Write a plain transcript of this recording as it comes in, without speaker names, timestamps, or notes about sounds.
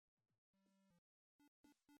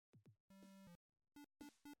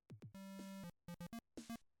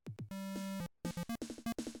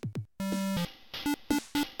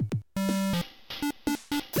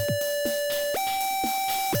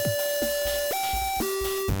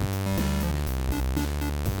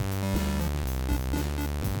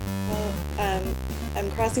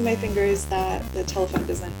crossing my fingers that the telephone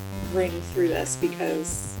doesn't ring through this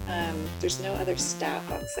because there's no other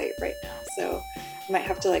staff on site right now. So I might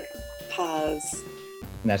have to like pause.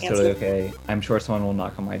 And that's Answer. totally okay. I'm sure someone will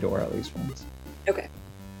knock on my door at least once. Okay.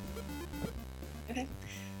 Okay.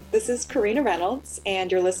 This is Karina Reynolds,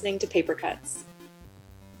 and you're listening to Paper Cuts.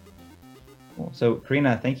 Cool. So,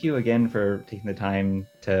 Karina, thank you again for taking the time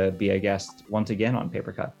to be a guest once again on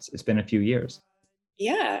Paper Cuts. It's been a few years.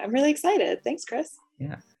 Yeah, I'm really excited. Thanks, Chris.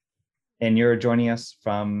 Yeah. And you're joining us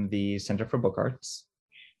from the Center for Book Arts.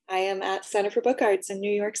 I am at Center for Book Arts in New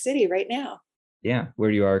York City right now. Yeah, where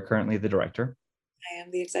you are currently the director. I am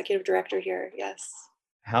the executive director here, yes.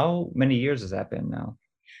 How many years has that been now?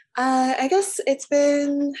 I guess it's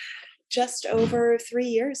been just over 3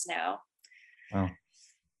 years now. Wow.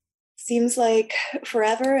 Seems like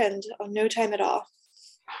forever and no time at all.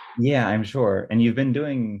 Yeah, I'm sure. And you've been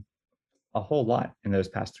doing a whole lot in those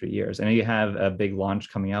past 3 years. I know you have a big launch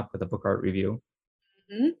coming up with a book art review.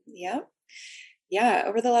 Mm-hmm. Yeah. Yeah.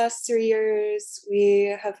 Over the last 3 years,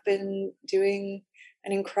 we have been doing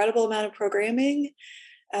an incredible amount of programming,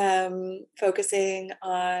 focusing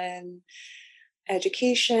on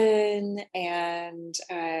education and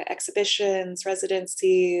exhibitions,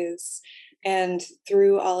 residencies. And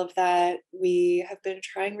through all of that, we have been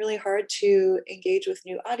trying really hard to engage with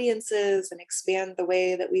new audiences and expand the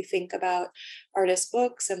way that we think about artist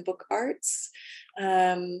books and book arts.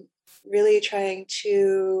 Really trying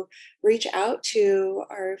to reach out to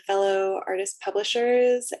our fellow artist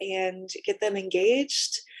publishers and get them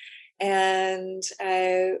engaged. And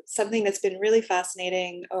something that's been really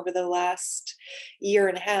fascinating over the last year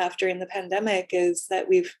and a half during the pandemic is that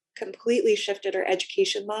we've completely shifted our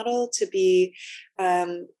education model to be,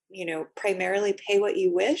 primarily pay what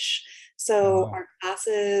you wish. So our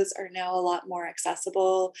classes are now a lot more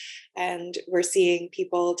accessible, and we're seeing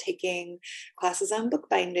people taking classes on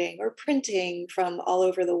bookbinding or printing from all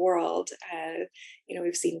over the world.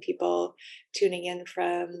 We've seen people tuning in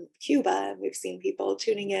from Cuba, we've seen people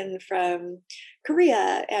tuning in from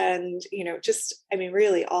Korea, and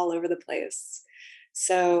really all over the place.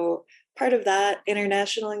 So part of that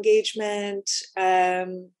international engagement,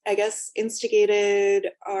 I guess, instigated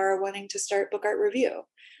our wanting to start Book Art Review.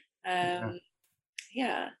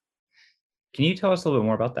 Yeah. Can you tell us a little bit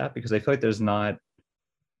more about that? Because I feel like there's not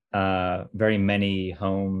very many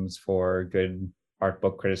homes for good art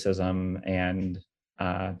book criticism and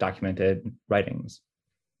documented writings.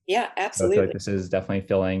 Yeah, absolutely. So I feel like this is definitely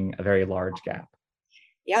filling a very large gap.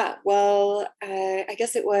 Yeah, well, I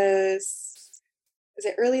guess was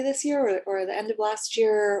it early this year or the end of last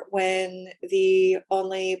year when the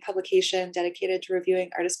only publication dedicated to reviewing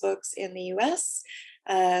artist books in the US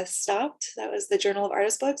stopped. That was the Journal of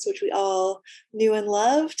Artist Books, which we all knew and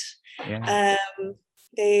loved. Yeah.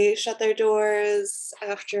 They shut their doors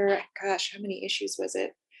after, how many issues was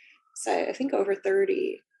it? So I think over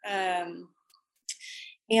 30.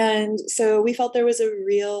 And so we felt there was a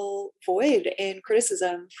real void in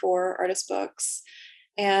criticism for artist books,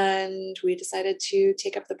 and we decided to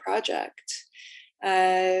take up the project.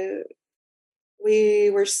 We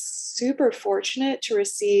were super fortunate to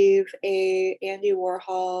receive a Andy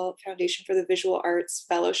Warhol Foundation for the Visual Arts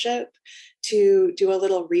Fellowship to do a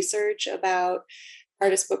little research about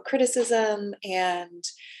artist book criticism and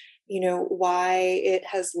why it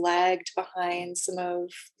has lagged behind some of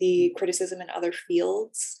the criticism in other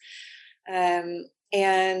fields.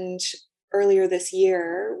 And earlier this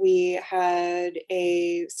year, we had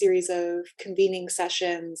a series of convening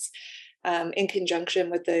sessions in conjunction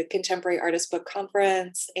with the Contemporary Artist Book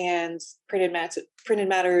Conference and Printed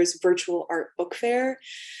Matter's virtual art book fair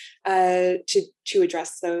to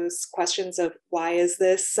address those questions of why is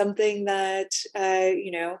this something that,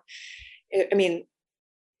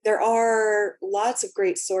 there are lots of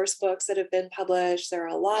great source books that have been published. There are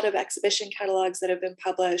a lot of exhibition catalogs that have been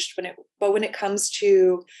published. But when it comes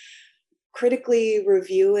to critically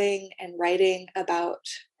reviewing and writing about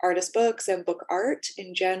artist books and book art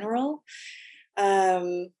in general,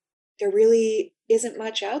 there really isn't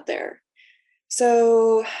much out there.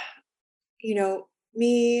 So,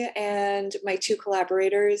 me and my two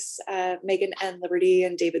collaborators, Megan N. Liberty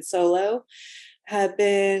and David Solo, have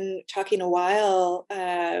been talking a while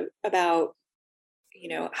about,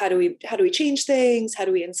 how do we change things? How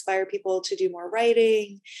do we inspire people to do more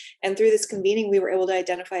writing? And through this convening, we were able to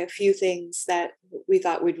identify a few things that we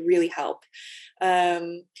thought would really help.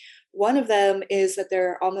 One of them is that there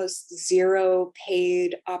are almost zero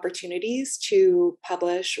paid opportunities to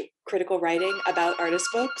publish critical writing about artist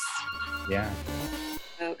books. Yeah.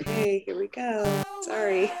 Okay, here we go.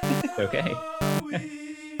 Sorry. Okay.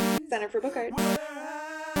 Center for Book Arts. Where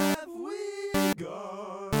have we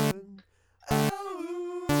gone?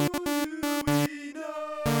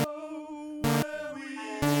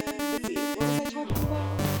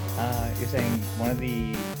 saying one of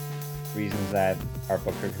the reasons that art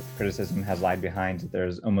book criticism has lagged behind is that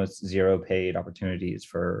there's almost zero paid opportunities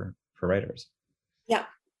for writers. Yeah.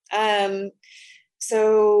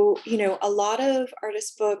 So, a lot of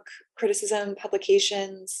artist book criticism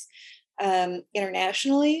publications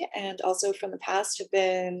internationally and also from the past have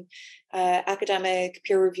been academic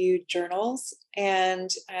peer-reviewed journals. And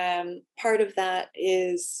part of that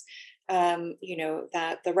is,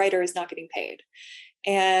 that the writer is not getting paid.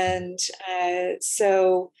 And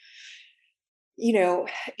so,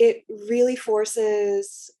 it really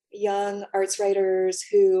forces young arts writers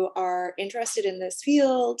who are interested in this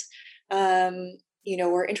field,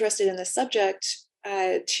 or interested in this subject,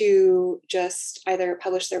 to just either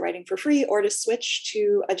publish their writing for free or to switch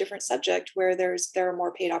to a different subject where there are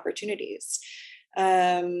more paid opportunities.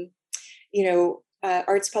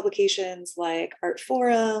 Arts publications like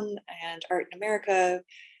Artforum and Art in America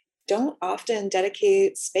don't often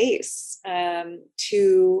dedicate space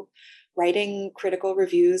to writing critical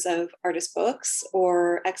reviews of artist books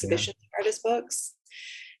or exhibitions of artist books.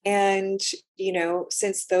 And,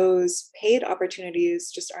 since those paid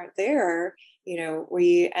opportunities just aren't there,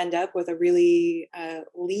 we end up with a really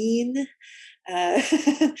lean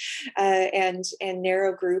and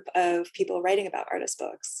narrow group of people writing about artist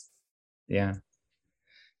books. Yeah.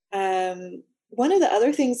 One of the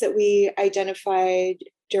other things that we identified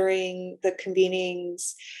during the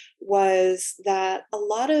convenings was that a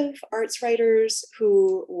lot of arts writers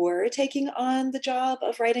who were taking on the job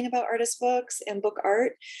of writing about artist books and book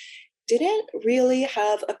art didn't really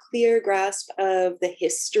have a clear grasp of the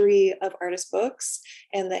history of artist books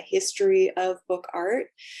and the history of book art.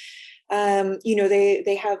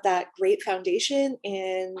 They have that great foundation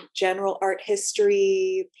in general art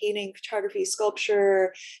history, painting, photography,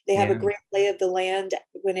 sculpture. They have a great lay of the land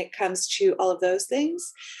when it comes to all of those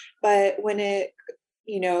things. But when it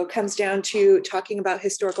comes down to talking about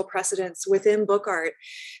historical precedents within book art,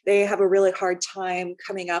 they have a really hard time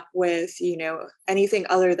coming up with, anything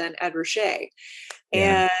other than Ed Ruscha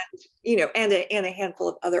and, and a handful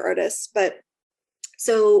of other artists. But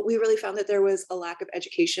so we really found that there was a lack of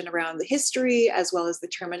education around the history, as well as the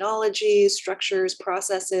terminology, structures,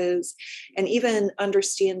 processes, and even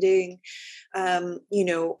understanding,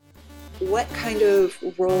 what kind of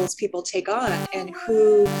roles people take on and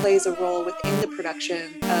who plays a role within the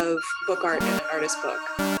production of book art in an artist book.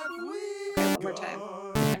 Okay, one more time.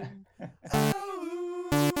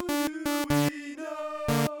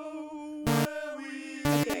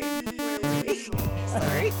 Okay, where were we?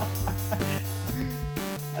 Sorry.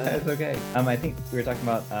 That's okay. I think we were talking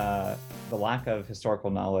about the lack of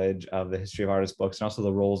historical knowledge of the history of artist books and also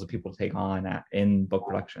the roles that people take on in book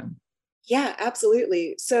production. Yeah,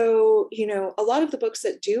 absolutely. So, a lot of the books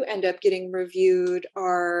that do end up getting reviewed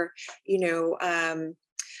are,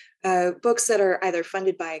 books that are either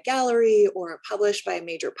funded by a gallery or published by a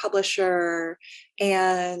major publisher.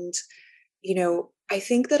 And, I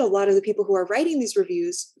think that a lot of the people who are writing these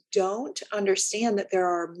reviews don't understand that there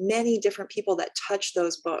are many different people that touch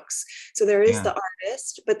those books. So there is the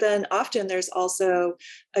artist, but then often there's also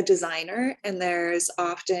a designer and there's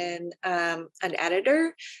often an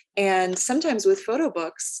editor. And sometimes with photo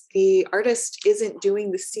books, the artist isn't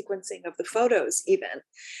doing the sequencing of the photos even.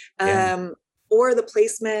 Or the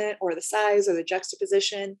placement or the size or the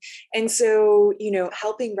juxtaposition. And so,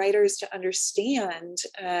 helping writers to understand,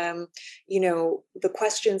 the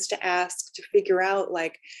questions to ask to figure out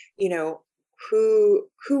who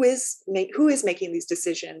is making these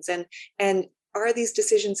decisions and are these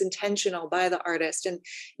decisions intentional by the artist? And,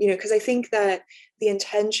 because I think that the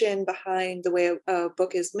intention behind the way a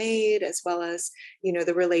book is made, as well as,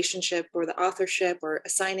 the relationship or the authorship or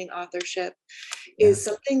assigning authorship is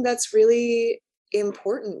something that's really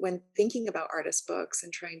important when thinking about artist books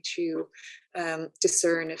and trying to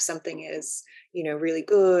discern if something is, really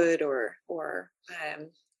good or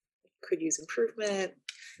could use improvement.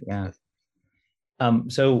 Yeah.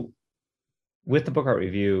 So with the book art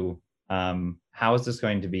review, how is this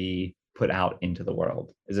going to be put out into the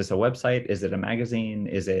world? Is this a website? Is it a magazine?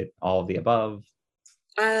 Is it all of the above?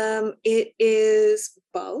 It is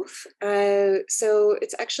both. So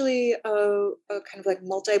it's actually a kind of like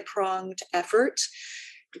multi-pronged effort.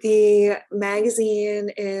 The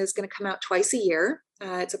magazine is going to come out twice a year.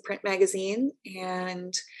 It's a print magazine,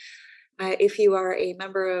 and if you are a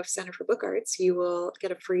member of Center for Book Arts, you will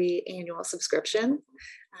get a free annual subscription.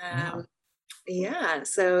 Wow. Yeah,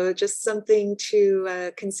 so just something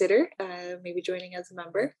to consider, maybe joining as a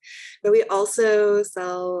member. But we also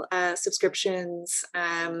sell subscriptions,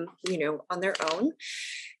 on their own.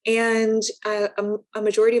 And a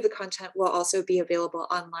majority of the content will also be available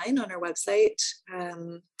online on our website,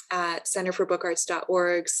 at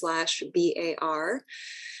centerforbookarts.org/BAR.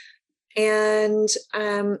 And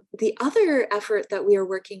the other effort that we are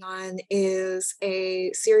working on is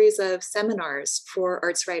a series of seminars for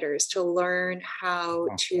arts writers to learn how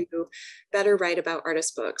to better write about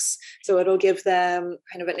artist books. So it'll give them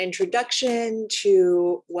kind of an introduction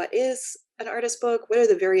to what is an artist book, what are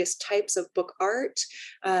the various types of book art,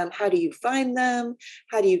 how do you find them,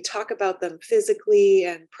 how do you talk about them physically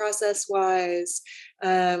and process-wise,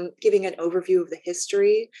 giving an overview of the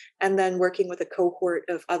history, and then working with a cohort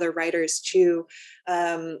of other writers to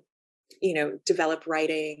develop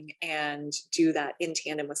writing and do that in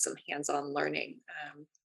tandem with some hands-on learning.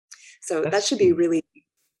 So that should be really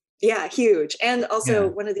huge. And also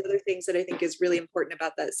one of the other things that I think is really important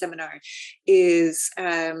about that seminar is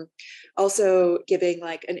also giving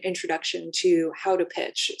like an introduction to how to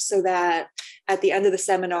pitch, so that at the end of the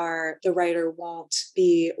seminar, the writer won't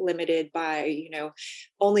be limited by,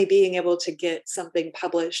 only being able to get something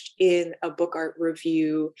published in a book art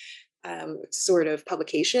review sort of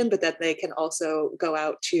publication, but that they can also go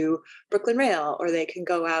out to Brooklyn Rail, or they can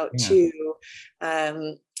go out to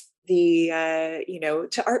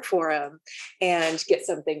to Art Forum and get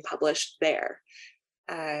something published there.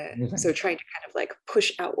 So trying to kind of like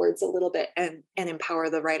push outwards a little bit and empower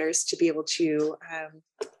the writers to be able to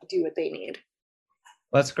do what they need.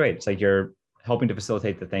 Well, that's great. It's like you're helping to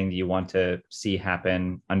facilitate the thing that you want to see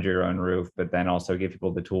happen under your own roof, but then also give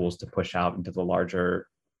people the tools to push out into the larger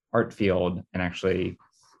art field and actually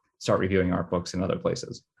start reviewing art books in other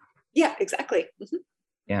places. Yeah, exactly. Mm-hmm.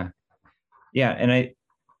 Yeah. And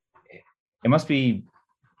it must be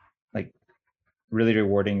like really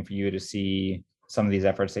rewarding for you to see some of these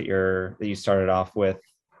efforts that you started off with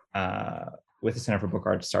the Center for Book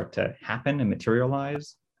Arts start to happen and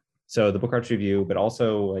materialize. So the Book Arts Review, but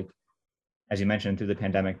also, like, as you mentioned, through the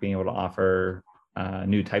pandemic, being able to offer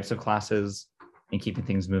new types of classes and keeping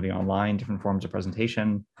things moving online, different forms of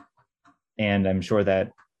presentation. And I'm sure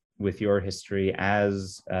that with your history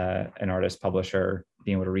as an artist publisher,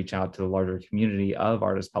 being able to reach out to the larger community of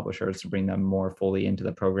artist publishers to bring them more fully into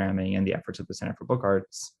the programming and the efforts of the Center for Book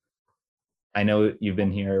Arts. I know you've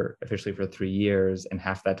been here officially for 3 years, and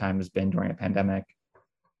half that time has been during a pandemic.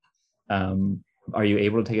 Are you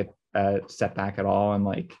able to take a step back at all and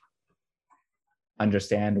like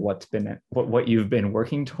understand what you've been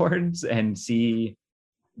working towards and see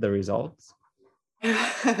the results?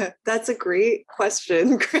 That's a great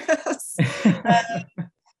question, Chris.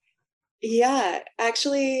 Yeah,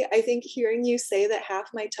 actually, I think hearing you say that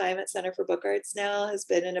half my time at Center for Book Arts now has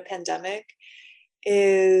been in a pandemic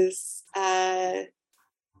is that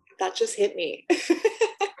just hit me.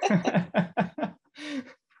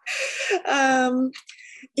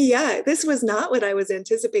 This was not what I was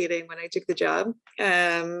anticipating when I took the job.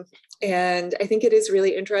 And I think it is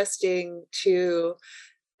really interesting to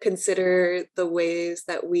consider the ways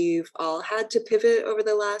that we've all had to pivot over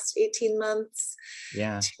the last 18 months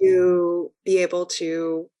to be able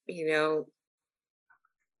to,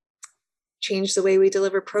 change the way we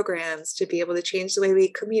deliver programs, to be able to change the way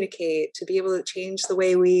we communicate, to be able to change the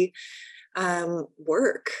way we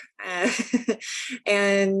work.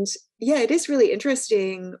 And it is really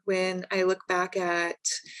interesting when I look back at,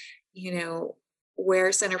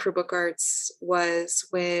 where Center for Book Arts was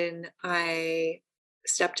when I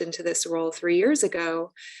stepped into this role 3 years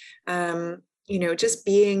ago. Just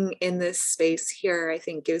being in this space here, I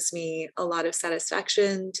think gives me a lot of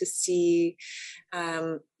satisfaction to see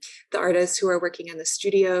the artists who are working in the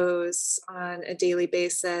studios on a daily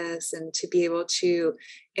basis, and to be able to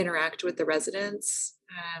interact with the residents.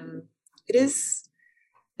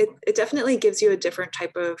 It definitely gives you a different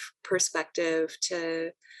type of perspective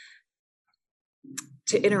to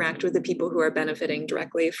interact with the people who are benefiting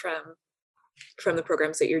directly from the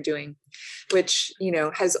programs that you're doing, which,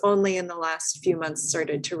 has only in the last few months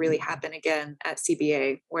started to really happen again at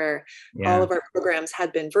CBA, where all of our programs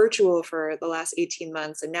had been virtual for the last 18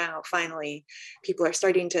 months. And now finally, people are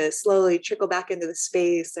starting to slowly trickle back into the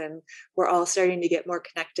space, and we're all starting to get more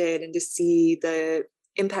connected and to see the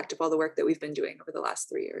impact of all the work that we've been doing over the last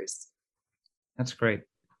 3 years. That's great.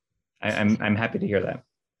 I'm happy to hear that.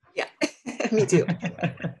 Yeah, me too.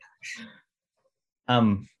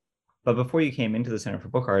 But before you came into the Center for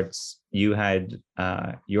Book Arts, you had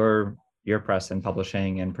your press and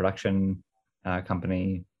publishing and production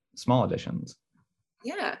company, Small Editions.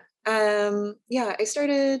 I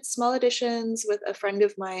started Small Editions with a friend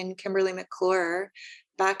of mine, Kimberly McClure,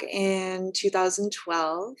 back in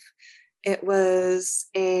 2012. It was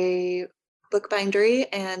a bookbindery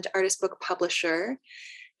and artist book publisher.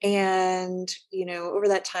 And, over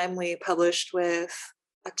that time we published with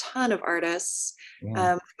a ton of artists,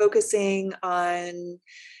 Yeah. focusing on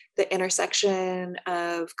the intersection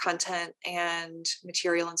of content and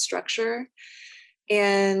material and structure.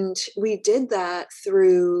 And we did that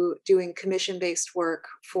through doing commission-based work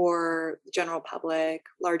for the general public,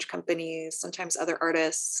 large companies, sometimes other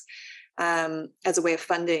artists, as a way of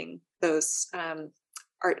funding those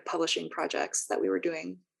art publishing projects that we were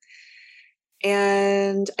doing.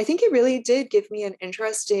 And I think it really did give me an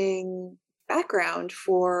interesting background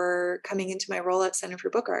for coming into my role at Center for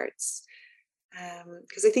Book Arts.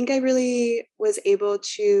 Because I think I really was able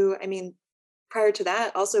to, I mean, prior to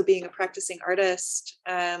that, also being a practicing artist,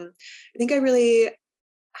 I think I really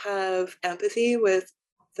have empathy with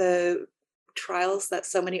the trials that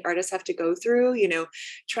so many artists have to go through,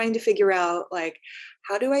 trying to figure out, like,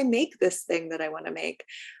 how do I make this thing that I want to make?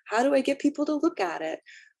 How do I get people to look at it?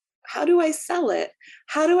 How do I sell it?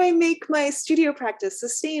 How do I make my studio practice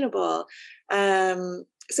sustainable?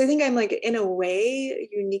 So I think I'm, like, in a way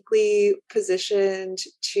uniquely positioned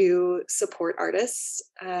to support artists,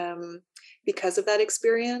 because of that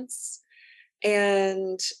experience.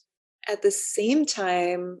 And at the same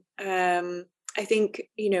time, I think,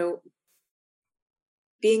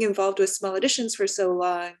 being involved with small editions for so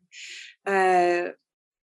long, uh,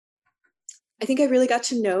 I think I really got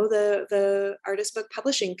to know the artist book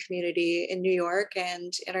publishing community in New York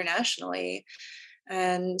and internationally.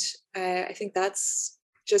 And I think that's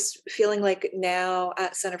just feeling like now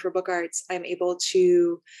at Center for Book Arts, I'm able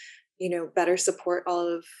to, better support all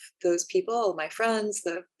of those people, my friends,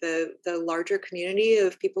 the larger community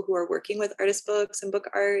of people who are working with artist books and book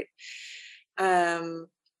art. Um,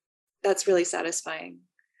 that's really satisfying.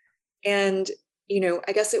 And,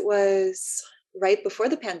 I guess it was right before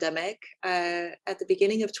the pandemic, at the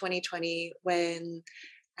beginning of 2020, when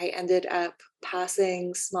I ended up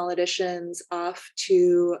passing small editions off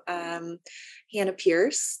to Hannah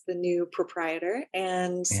Pierce, the new proprietor.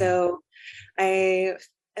 And Yeah. so I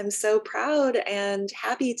am so proud and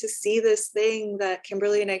happy to see this thing that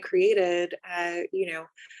Kimberly and I created,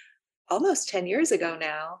 almost 10 years ago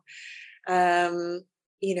now,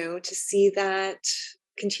 to see that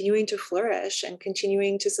continuing to flourish and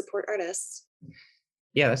continuing to support artists.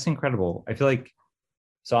 Yeah, that's incredible. I feel like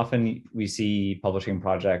so often we see publishing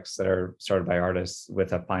projects that are started by artists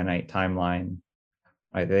with a finite timeline,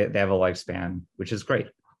 right? They have a lifespan, which is great.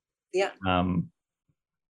 Yeah.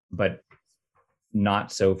 But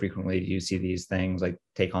not so frequently do you see these things like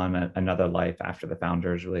take on another life after the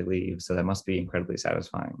founders really leave. So that must be incredibly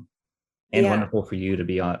satisfying and Yeah, wonderful for you to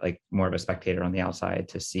be on, like, more of a spectator on the outside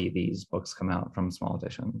to see these books come out from small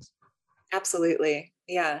editions. absolutely.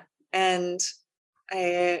 Yeah. And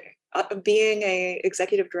I, being a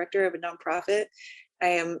executive director of a nonprofit, I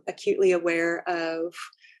am acutely aware of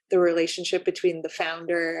the relationship between the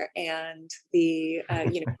founder and the,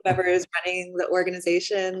 whoever is running the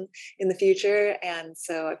organization in the future. And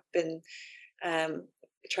so I've been um,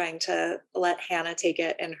 trying to let Hannah take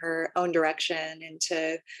it in her own direction and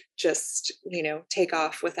to just, take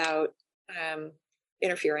off without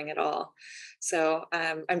interfering at all. So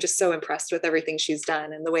I'm just so impressed with everything she's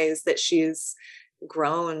done and the ways that she's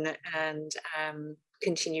grown and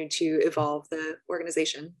continued to evolve the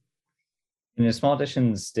organization. And the small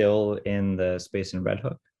editions still in the space in Red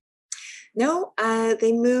Hook? No,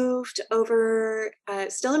 they moved over,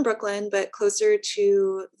 still in Brooklyn, but closer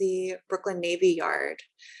to the Brooklyn Navy Yard.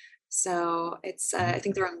 So it's, I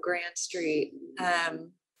think they're on Grant Street.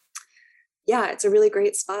 Yeah, it's a really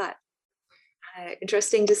great spot.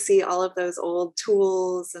 Interesting to see all of those old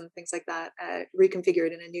tools and things like that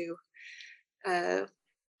reconfigured in uh,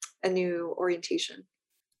 a new orientation.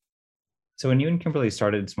 So when you and Kimberly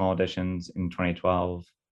started small editions in 2012,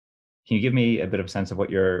 can you give me a bit of a sense of what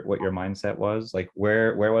your mindset was? Like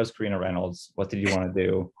where was Karina Reynolds? What did you want to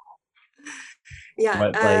do? Yeah,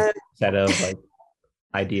 What, like, set of like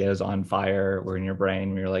ideas on fire were in your brain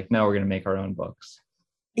when you're like, no, we're gonna make our own books?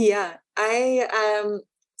 yeah.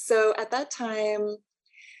 So at that time,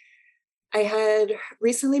 I had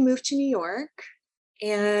recently moved to New York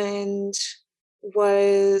and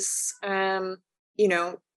was, you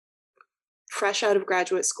know, fresh out of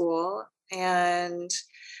graduate school, and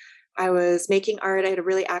I was making art. I had a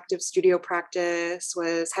really active studio practice,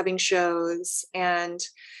 was having shows, and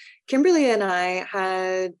Kimberly and I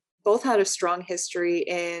had both had a strong history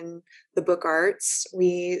in the book arts.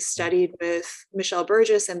 We studied with Michelle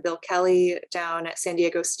Burgess and Bill Kelly down at San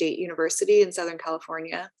Diego State University in Southern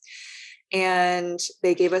California. And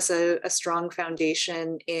they gave us a strong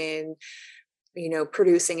foundation in,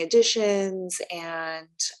 producing editions and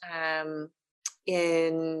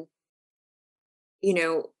in,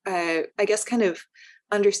 I guess kind of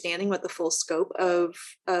understanding what the full scope of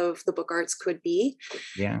the book arts could be.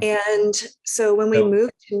 Yeah. And so when we So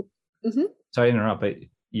moved to, Mhm. sorry to interrupt, but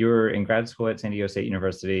you were in grad school at San Diego State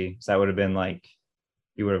University. So that would have been like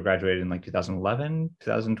you would have graduated in like 2011,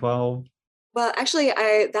 2012. Well, actually,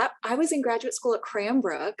 I was in graduate school at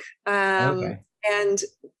Cranbrook, Okay. and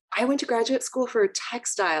I went to graduate school for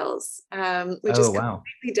textiles, which is Oh, wow.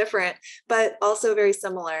 completely different, but also very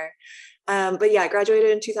similar. But yeah, I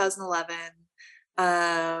graduated in 2011,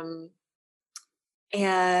 um,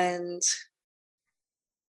 and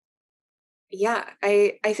yeah,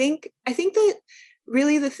 I think that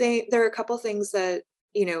really there are a couple things that,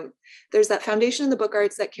 there's that foundation in the book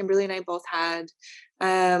arts that Kimberly and I both had,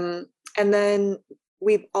 and then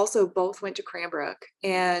we also both went to Cranbrook,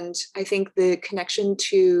 and I think the connection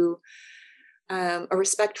to a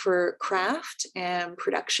respect for craft and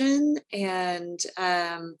production, and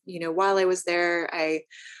while I was there, I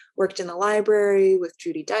worked in the library with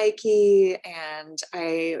Judy Dykey, and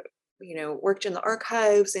I worked in the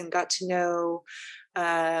archives and got to know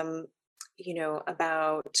um,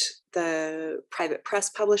 about the private press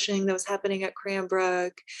publishing that was happening at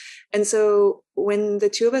Cranbrook. And so when the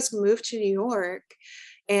two of us moved to New York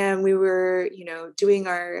and we were, doing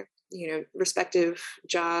our, respective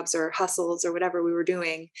jobs or hustles or whatever we were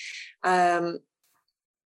doing, um,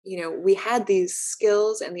 we had these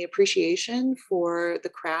skills and the appreciation for the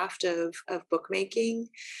craft of bookmaking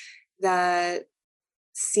that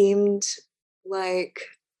seemed like,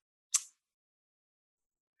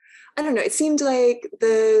 I don't know, it seemed like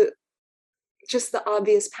just the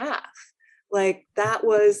obvious path. Like that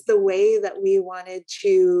was the way that we wanted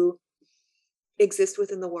to exist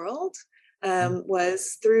within the world,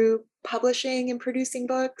 was through publishing and producing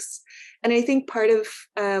books. And I think part of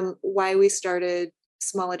why we started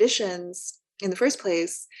Small Editions in the first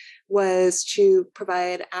place was to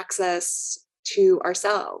provide access to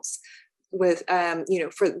ourselves with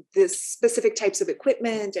for this specific types of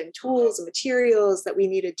equipment and tools and materials that we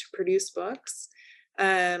needed to produce books.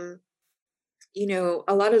 um,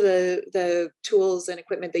 a lot of the tools and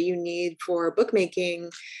equipment that you need for bookmaking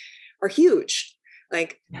are huge,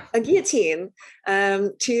 like a guillotine,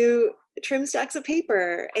 to trim stacks of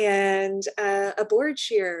paper, and a board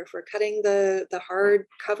shear for cutting the hard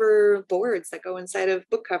cover boards that go inside of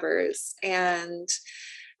book covers, and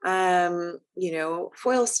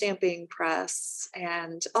foil stamping press,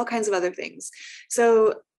 and all kinds of other things.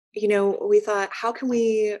 So, we thought, how can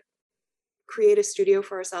we create a studio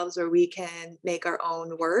for ourselves where we can make our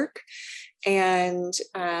own work? And,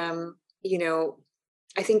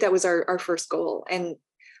 I think that was our first goal. And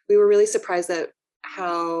we were really surprised at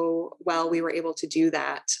how well we were able to do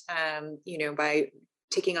that, by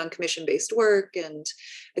taking on commission-based work. And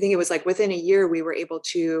I think it was like within a year, we were able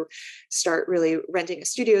to start really renting a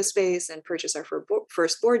studio space and purchase our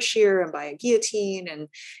first board shear and buy a guillotine. And,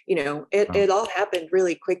 Wow. it all happened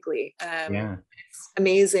really quickly. Yeah. It's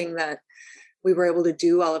amazing that we were able to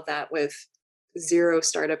do all of that with zero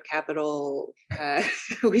startup capital.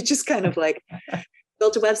 We just kind of like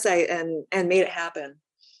built a website and made it happen.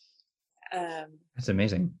 That's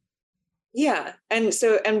amazing. Yeah, and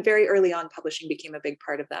very early on, publishing became a big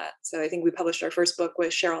part of that. So I think we published our first book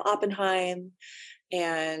with Cheryl Oppenheim,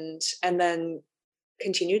 and then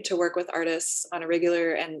continued to work with artists on a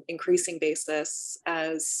regular and increasing basis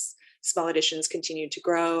as Small Editions continued to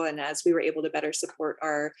grow, and as we were able to better support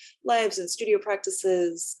our lives and studio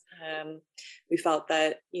practices. We felt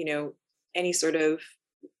that any sort of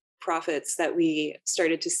profits that we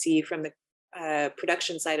started to see from the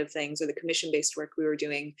production side of things, or the commission-based work we were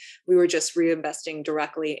doing, we were just reinvesting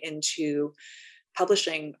directly into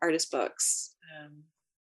publishing artist books.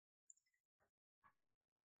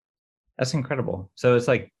 That's incredible. So it's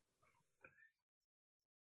like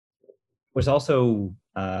was also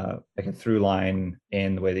like a through line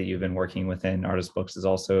in the way that you've been working within artist books is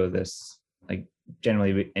also this like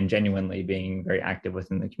generally and genuinely being very active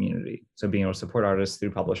within the community. So being able to support artists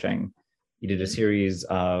through publishing. You did a series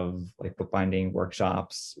of like bookbinding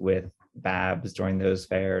workshops with Babs during those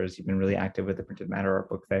fairs. You've been really active with the printed matter art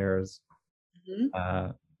book fairs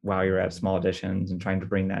while you're at Small Editions, and trying to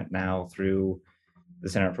bring that now through the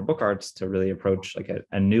Center for Book Arts to really approach like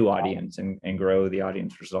a new audience and grow the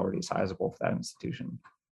audience, which is already sizable for that institution.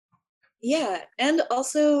 Yeah, and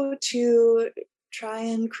also to try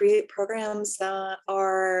and create programs that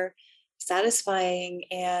are satisfying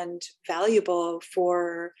and valuable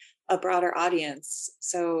for a broader audience.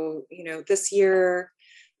 So, this year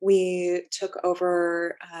we took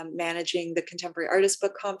over managing the Contemporary Artist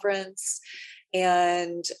Book Conference,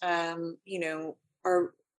 and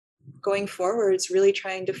are going forwards really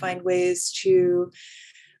trying to find ways to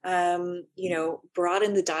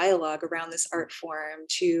broaden the dialogue around this art form,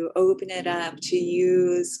 to open it up, to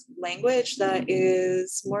use language that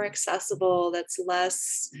is more accessible, that's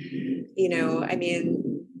less,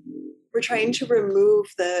 we're trying to remove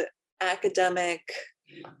the academic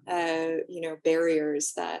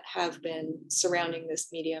barriers that have been surrounding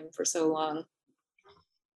this medium for so long.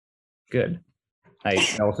 Good.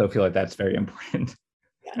 I also feel like that's very important.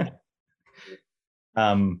 Yeah.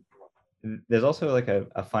 There's also like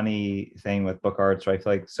a funny thing with book arts where I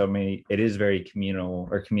feel like it is very communal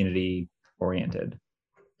or community oriented,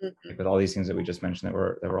 like with all these things that we just mentioned that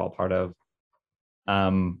we're all part of.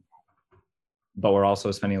 But we're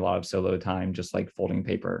also spending a lot of solo time just like folding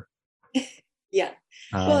paper. Yeah.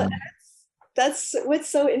 Well, that's what's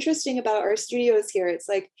so interesting about our studios here. It's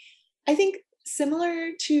like, I think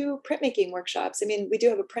similar to printmaking workshops. I mean, we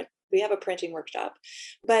have a printing workshop,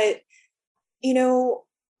 but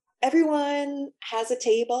everyone has a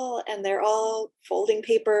table and they're all folding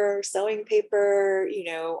paper, sewing paper,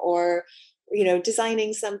 or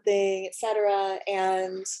designing something, etc.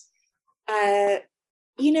 And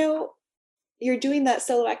you're doing that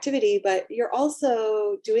solo activity, but you're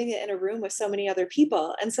also doing it in a room with so many other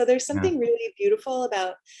people. And so there's something really beautiful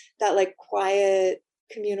about that, like quiet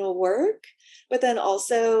communal work, but then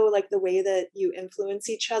also like the way that you influence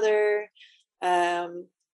each other.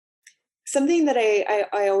 Something that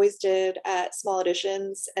I always did at Small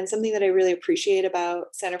Editions, and something that I really appreciate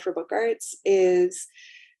about Center for Book Arts, is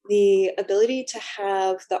the ability to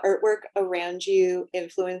have the artwork around you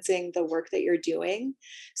influencing the work that you're doing.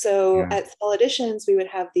 So at Small Editions, we would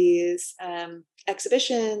have these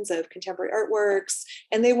exhibitions of contemporary artworks,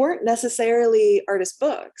 and they weren't necessarily artist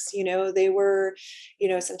books. They were,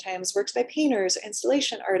 sometimes works by painters or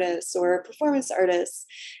installation artists or performance artists.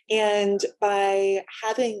 And by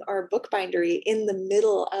having our book bindery in the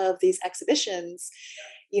middle of these exhibitions,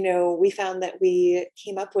 we found that we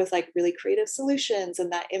came up with like really creative solutions,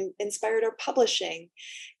 and that inspired our publishing.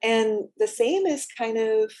 And the same is kind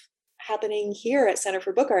of happening here at Center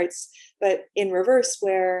for Book Arts, but in reverse,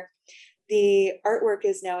 where the artwork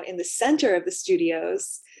is now in the center of the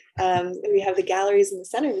studios. We have the galleries in the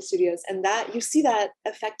center of the studios, and that you see that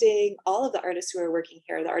affecting all of the artists who are working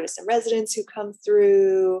here, the artists in residence who come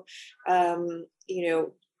through,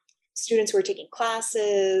 students who are taking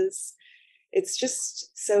classes. It's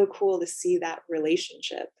just so cool to see that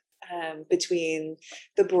relationship between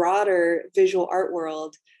the broader visual art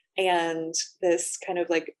world and this kind of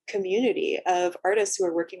like community of artists who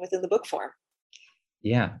are working within the book form.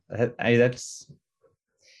 Yeah, that's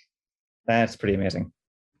pretty amazing.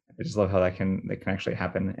 I just love how that can actually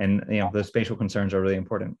happen. And the spatial concerns are really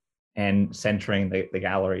important, and centering the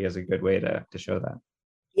gallery is a good way to show that.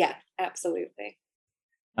 Yeah, absolutely.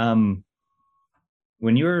 When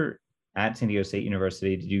you were at San Diego State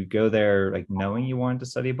University, did you go there like knowing you wanted to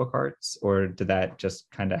study book arts, or did that just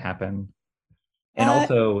kind of happen? And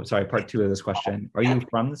also, sorry, part two of this question, are you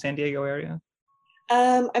from the San Diego area?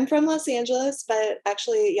 I'm from Los Angeles, but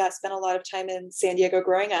actually, yeah, spent a lot of time in San Diego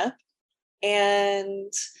growing up.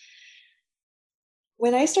 And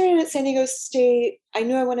when I started at San Diego State, I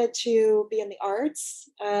knew I wanted to be in the arts,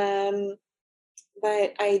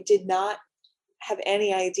 but I did not have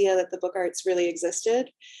any idea that the book arts really existed.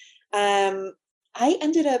 I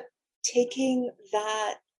ended up taking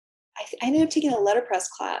that. I ended up taking a letterpress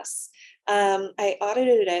class. I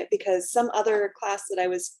audited it because some other class that I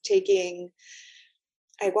was taking,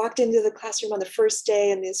 I walked into the classroom on the first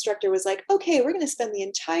day and the instructor was like, okay, we're going to spend the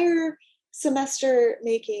entire semester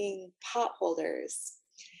making pot holders.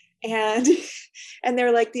 And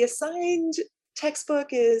they're like, the assigned textbook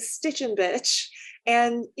is Stitch and Bitch.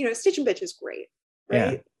 And, Stitch and Bitch is great,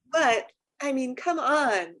 right? Yeah. But I mean, come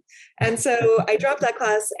on. And so I dropped that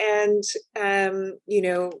class and,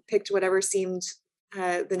 picked whatever seemed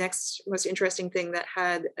the next most interesting thing that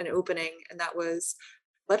had an opening. And that was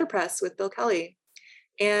letterpress with Bill Kelly.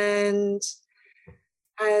 And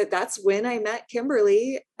that's when I met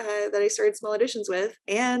Kimberly that I started Small Editions with.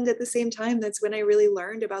 And at the same time, that's when I really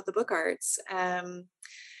learned about the book arts.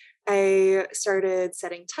 I started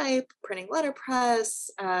setting type, printing letterpress.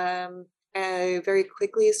 I very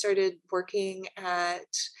quickly started working at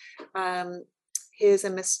his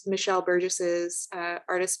and Michelle Burgess's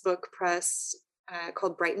artist book press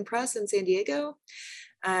called Brighton Press in San Diego.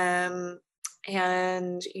 And,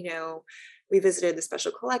 we visited the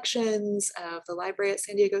special collections of the library at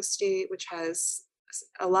San Diego State, which has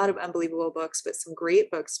a lot of unbelievable books, but some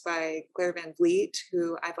great books by Claire Van Vliet,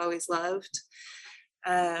 who I've always loved.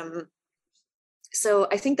 So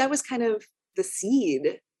I think that was kind of the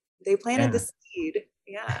seed. They planted the seed.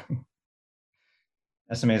 Yeah.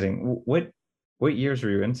 That's amazing. What What years were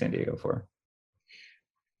you in San Diego for?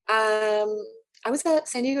 Um, I was at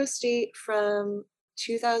San Diego State from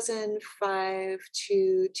 2005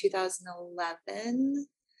 to 2011.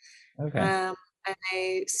 Okay. Um, and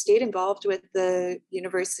I stayed involved with the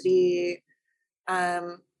university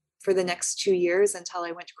um, for the next 2 years until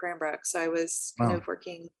I went to Cranbrook. So I was kind Wow. of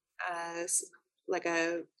working as like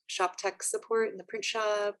a shop tech support in the print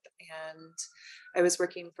shop, and I was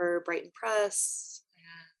working for Brighton Press.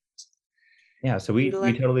 Yeah. So And we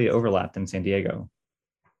utilized. totally overlapped in San Diego.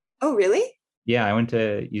 Oh, really? Yeah, I went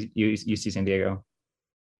to UC San Diego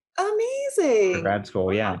for Amazing. grad school.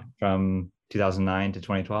 Wow. Yeah, from 2009 to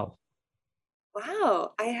 2012.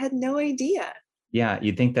 Wow. I had no idea. Yeah,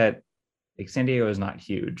 you'd think that like San Diego is not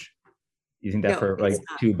huge. You think that No, for it's like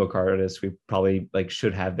not. two book artists, we probably like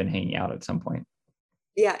should have been hanging out at some point.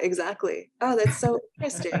 Yeah, exactly. Oh, that's so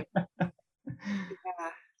interesting. Yeah.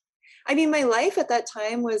 I mean, my life at that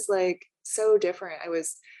time was like so different. I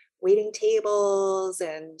was waiting tables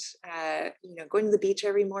and going to the beach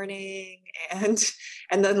every morning and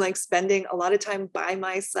and then like spending a lot of time by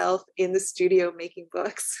myself in the studio making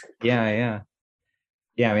books. Yeah, yeah,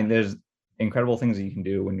 yeah. I mean, there's incredible things that you can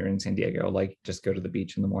do when you're in San Diego, like just go to the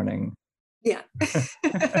beach in the morning. Yeah.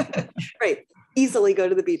 Right. Easily go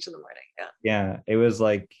to the beach in the morning. Yeah. Yeah, it was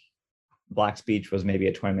like Black's Beach was maybe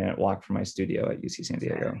a 20-minute walk from my studio at UC San Oh,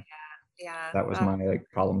 Diego. yeah. That was Oh, my like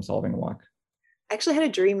problem solving walk. I actually had a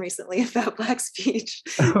dream recently about Black's Beach.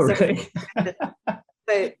 Oh, So, really?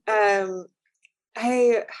 but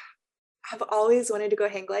I have always wanted to go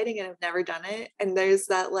hang gliding and I've never done it. And there's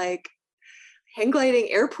that like hang gliding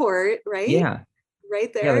airport, right? Yeah, Right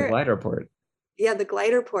yeah, the there. glider port. Yeah, the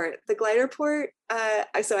glider port. The glider port.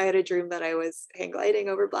 So I had a dream that I was hang gliding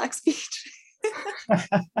over Black's Beach.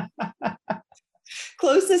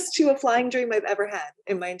 Closest to a flying dream I've ever had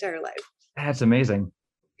in my entire life. That's amazing.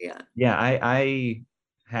 Yeah. Yeah, I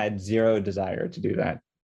had zero desire to do that.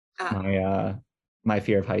 Ah, My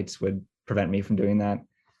fear of heights would prevent me from doing that.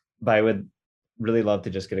 But I would really love to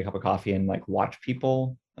just get a cup of coffee and like watch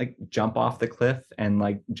people like jump off the cliff and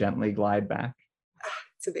like gently glide back.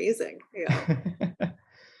 it's amazing. Yeah.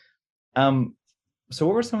 um, so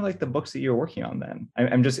what were some of like the books that you were working on then?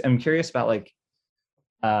 I'm curious about like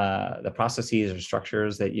the processes or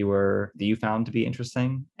structures that you found to be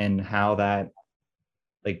interesting and how that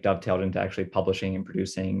like dovetailed into actually publishing and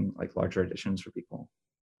producing like larger editions for people,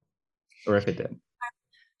 or if it did.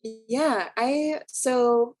 Yeah.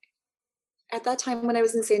 So at that time when I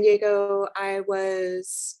was in San Diego, I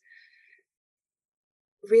was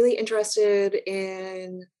really interested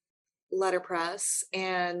in letterpress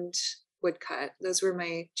and woodcut. Those were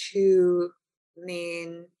my two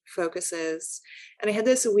main focuses. And I had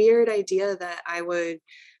this weird idea that I would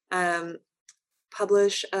um,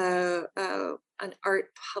 publish an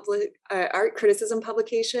art criticism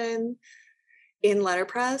publication in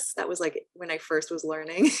letterpress. That was like when I first was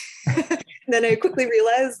learning. Then I quickly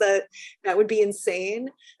realized that that would be insane.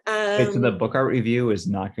 Wait, so the book art review is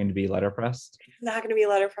not going to be letterpressed? Not going to be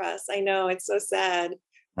letterpress. I know, it's so sad.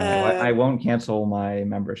 All right, well, I won't cancel my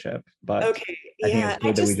membership, but Okay, I think yeah. it's I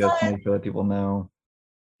good that we just just thought make sure that people know.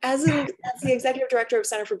 as the executive director of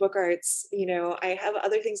Center for Book Arts, I have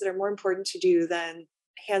other things that are more important to do than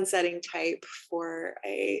hand setting type for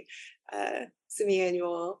a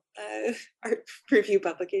semi-annual art review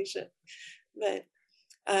publication. But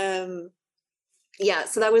yeah,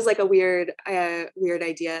 so that was like a weird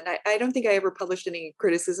idea. And I don't think I ever published any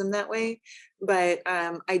criticism that way, but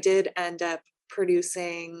I did end up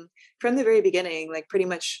producing from the very beginning, like pretty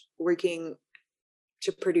much working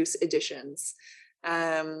to produce editions.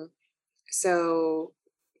 Um, so,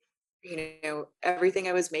 everything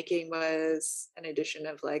I was making was an edition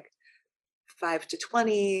of like 5 to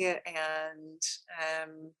 20 and,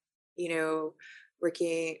 you know,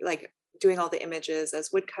 working like doing all the images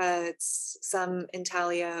as woodcuts, some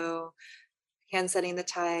intaglio, hand setting the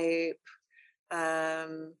type.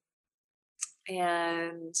 Um,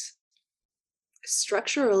 and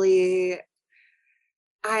structurally,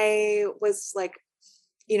 I was like,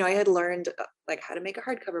 I had learned like how to make a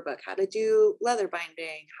hardcover book, how to do leather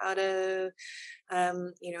binding, how to,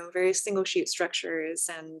 various single sheet structures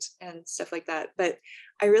and stuff like that. But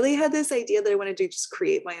I really had this idea that I wanted to just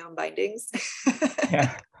create my own bindings.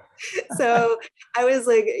 Yeah. So I was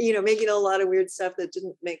like, making a lot of weird stuff that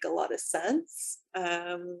didn't make a lot of sense.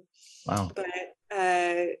 Wow. But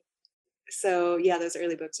so yeah, those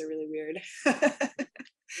early books are really weird.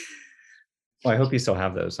 Well, I hope you still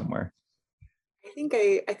have those somewhere.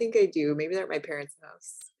 I think I do. Maybe they're at my parents'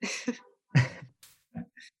 house.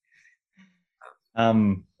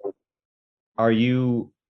 Um, are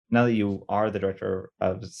you now that you are the director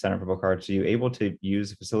of the Center for Book Arts, are you able to use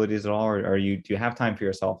the facilities at all, or do you have time for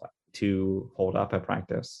yourself to hold up a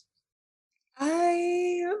practice?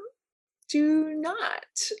 I do not.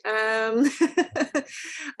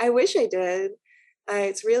 I wish I did.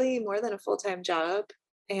 It's really more than a full-time job.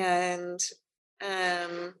 And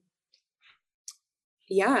um,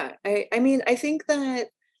 yeah, I mean, I think that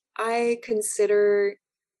I consider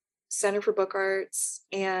Center for Book Arts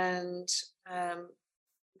and um,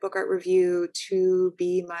 Book Art Review to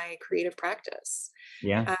be my creative practice.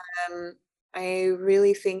 Yeah. Um, I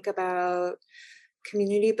really think about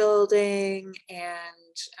community building and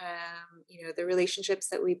the relationships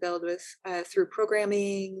that we build with through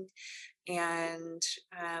programming and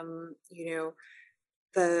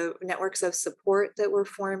the networks of support that we're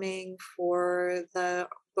forming for the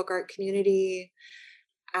book art community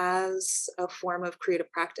as a form of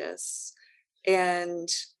creative practice. And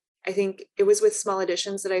I think it was with Small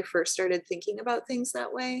Editions that I first started thinking about things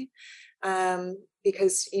that way.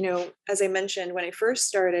 Because, as I mentioned, when I first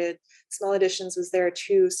started, Small Editions was there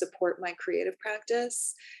to support my creative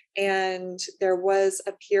practice. And there was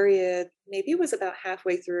a period, maybe it was about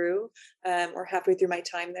halfway through, or halfway through my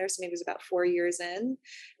time there. So maybe it was about 4 years in,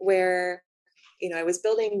 where, I was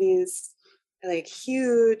building these like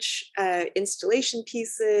huge installation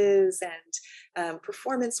pieces and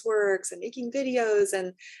performance works and making videos,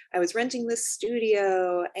 and I was renting this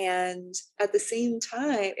studio, and at the same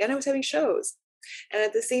time, and I was having shows, and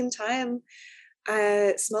at the same time,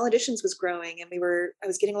 Small Editions was growing, and I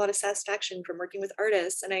was getting a lot of satisfaction from working with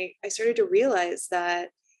artists, and I started to realize that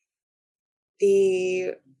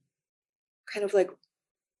the kind of like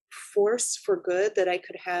force for good that I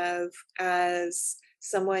could have as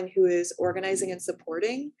someone who is organizing and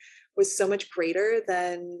supporting was so much greater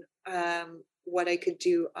than what I could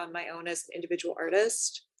do on my own as an individual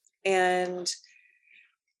artist. And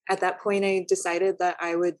at that point, I decided that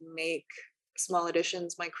I would make Small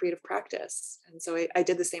Editions my creative practice. And so I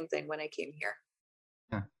did the same thing when I came here.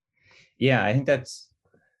 Yeah. Yeah, I think that's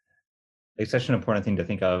like such an important thing to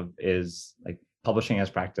think of, is like publishing as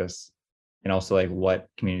practice, and also like what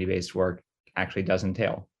community-based work actually does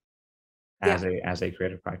entail Yeah, as a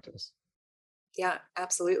creative practice. yeah,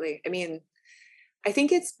 absolutely. I mean, I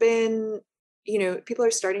think it's been, people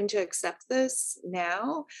are starting to accept this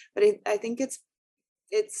now, but I think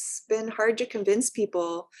it's been hard to convince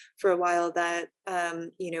people for a while that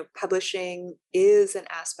publishing is an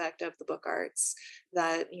aspect of the book arts,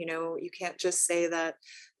 that you can't just say that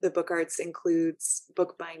the book arts includes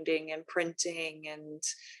bookbinding and printing and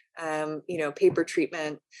paper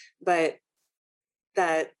treatment, but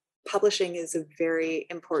that publishing is a very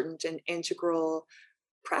important and integral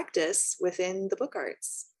practice within the book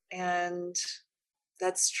arts. And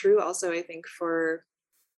that's true also, I think, for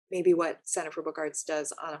maybe what Center for Book Arts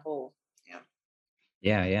does on a whole. Yeah.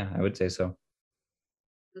 Yeah, yeah, I would say so.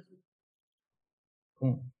 Mhm.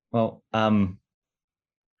 Cool. Well,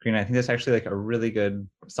 Green, I think that's actually like a really good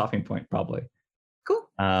stopping point, probably. Cool.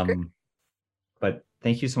 Great. Um, but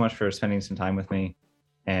thank you so much for spending some time with me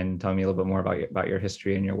and telling me a little bit more about your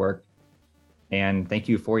history and your work. And thank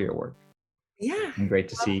you for your work. Yeah. It's been great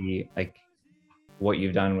to see like what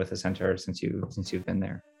you've done with the center since you've been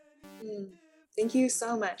there. Thank you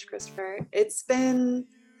so much, Christopher. It's been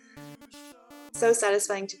so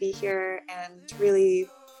satisfying to be here and really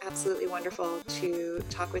absolutely wonderful to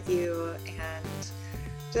talk with you and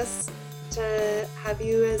just to have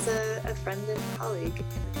you as a friend and colleague in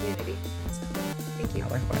the community. So, thank you. Yeah,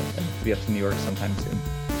 likewise. I'll be up to New York sometime soon.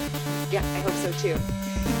 Yeah, I hope so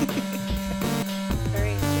too.